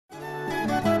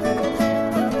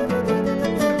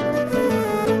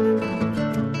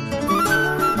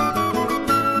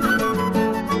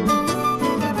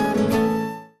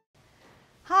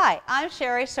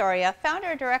Cherie Soria, founder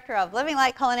and director of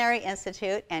Light Culinary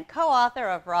Institute and co-author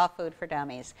of Raw Food for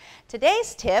Dummies.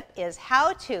 Today's tip is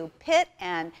how to pit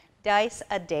and dice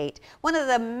a date. One of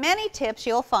the many tips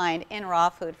you'll find in Raw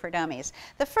Food for Dummies.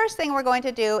 The first thing we're going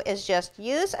to do is just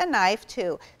use a knife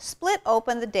to split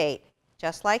open the date,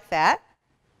 just like that,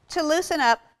 to loosen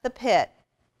up the pit.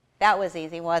 That was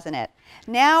easy, wasn't it?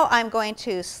 Now I'm going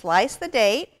to slice the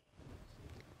date,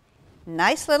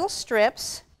 nice little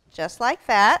strips, just like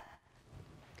that.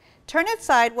 Turn it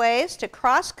sideways to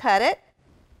cross-cut it,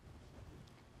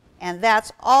 and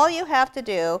that's all you have to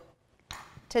do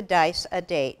to dice a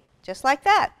date, just like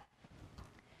that.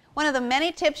 One of the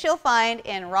many tips you'll find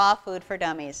in Raw Food for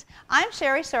Dummies. I'm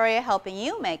Cherie Soria, helping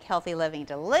you make healthy living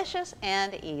delicious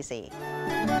and easy.